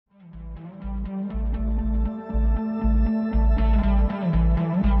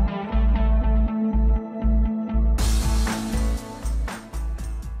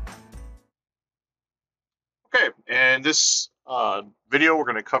In this video, we're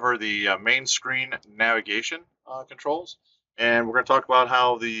going to cover the main screen navigation controls, and we're going to talk about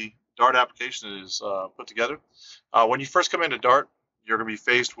how the Dart application is put together. When you first come into Dart, you're going to be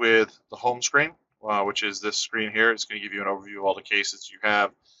faced with the home screen, which is this screen here. It's going to give you an overview of all the cases you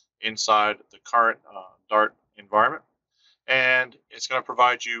have inside the current Dart environment, and it's going to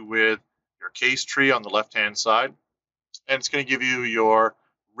provide you with your case tree on the left-hand side, and it's going to give you your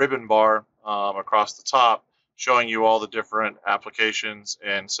ribbon bar across the top, showing you all the different applications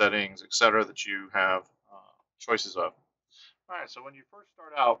and settings, etc., that you have choices of. All right, so when you first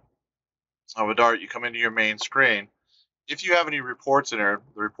start out with Dart, you come into your main screen. If you have any reports in there,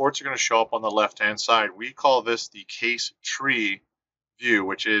 the reports are going to show up on the left-hand side. We call this the case tree view,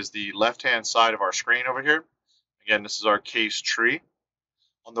 which is the left-hand side of our screen over here. Again, this is our case tree.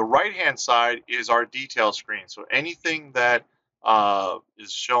 On the right-hand side is our detail screen. So anything that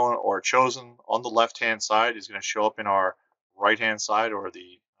is shown or chosen on the left-hand side is going to show up in our right-hand side, or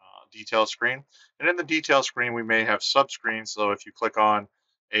the detail screen. And in the detail screen, we may have subscreens. So if you click on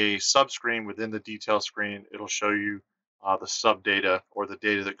a subscreen within the detail screen, it'll show you the sub data, or the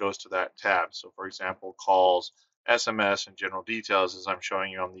data that goes to that tab. So for example, calls, SMS, and general details, as I'm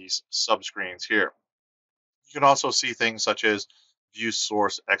showing you on these subscreens here. You can also see things such as view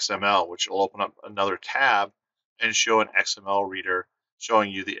source XML, which will open up another tab and show an XML reader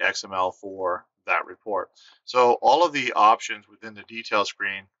showing you the XML for that report. So all of the options within the detail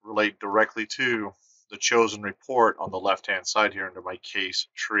screen relate directly to the chosen report on the left-hand side here under my case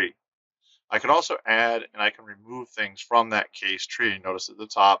tree. I can also add and I can remove things from that case tree. Notice at the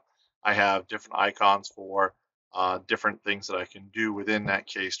top I have different icons for different things that I can do within that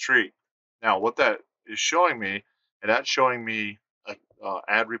case tree. Now what that is showing me, and that's showing me a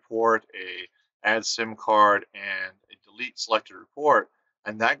add report, a add SIM card, and a delete selected report,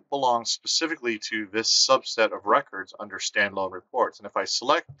 and that belongs specifically to this subset of records under standalone reports. And if I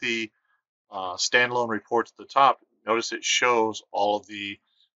select the standalone reports at the top, notice it shows all of the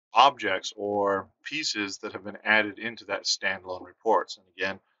objects or pieces that have been added into that standalone reports. And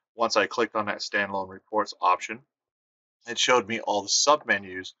again, once I clicked on that standalone reports option, it showed me all the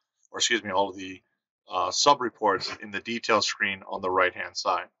submenus, or excuse me, all of the sub-reports in the detail screen on the right-hand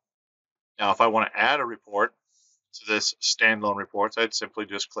side. Now, if I want to add a report to this standalone reports, I'd simply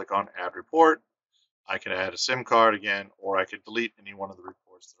just click on Add Report. I can add a SIM card again, or I could delete any one of the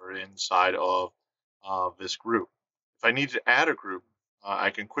reports that are inside of this group. If I need to add a group,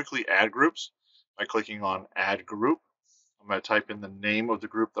 I can quickly add groups by clicking on Add Group. I'm going to type in the name of the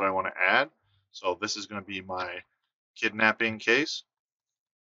group that I want to add. So this is going to be my kidnapping case.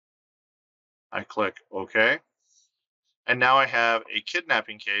 I click OK. And now I have a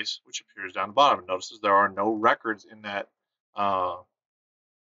kidnapping case, which appears down the bottom. Notice there are no records in that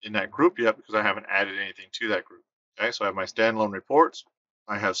group yet, because I haven't added anything to that group. Okay, so I have my standalone reports.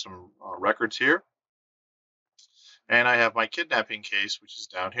 I have some records here. And I have my kidnapping case, which is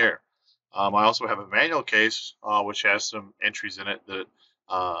down here. I also have a manual case, which has some entries in it that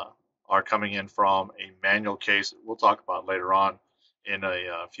are coming in from a manual case that we'll talk about later on in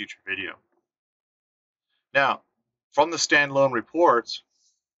a future video. Now, from the standalone reports,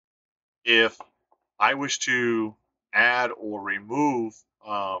 if I wish to add or remove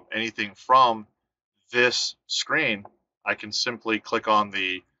anything from this screen, I can simply click on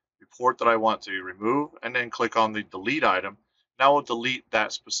the report that I want to remove and then click on the delete item. Now we'll delete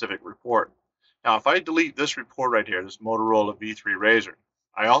that specific report. Now, if I delete this report right here, this Motorola V3 Razr,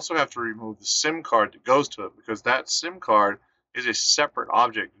 I also have to remove the SIM card that goes to it, because that SIM card is a separate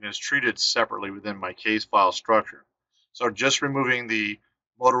object and is treated separately within my case file structure. So just removing the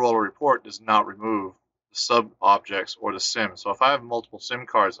Motorola report does not remove the sub-objects or the SIM. So if I have multiple SIM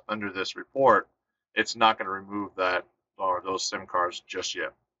cards under this report, it's not going to remove that or those SIM cards just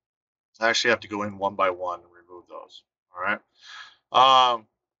yet. I actually have to go in one by one and remove those. All right.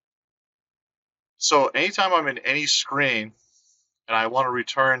 So anytime I'm in any screen and I want to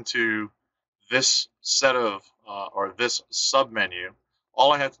return to this set of or this submenu,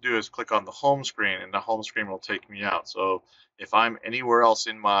 all I have to do is click on the home screen, and the home screen will take me out. So if I'm anywhere else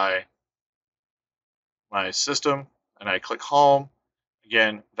in my system and I click home,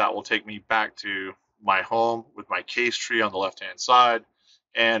 again, that will take me back to my home with my case tree on the left-hand side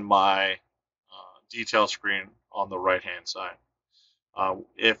and my detail screen on the right-hand side.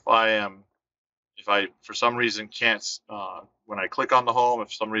 If I for some reason can't, when I click on the home, if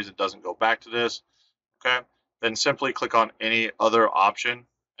for some reason it doesn't go back to this, okay, then simply click on any other option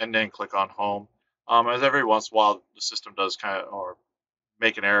and then click on home. As every once in a while the system does kind of or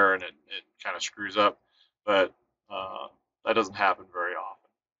make an error and it kind of screws up, but that doesn't happen very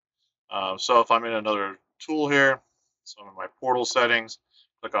often. So if I'm in another tool here, So I'm in my portal settings,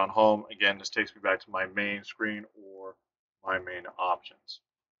 click on home. Again, this takes me back to my main screen or my main options.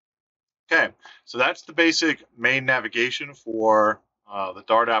 Okay, so that's the basic main navigation for the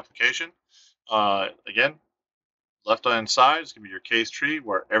Dart application. Again, left hand side is going to be your case tree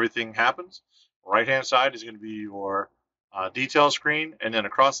where everything happens. Right hand side is going to be your detail screen, and then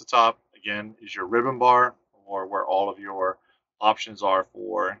across the top again is your ribbon bar, or where all of your options are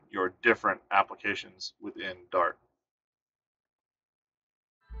for your different applications within Dart.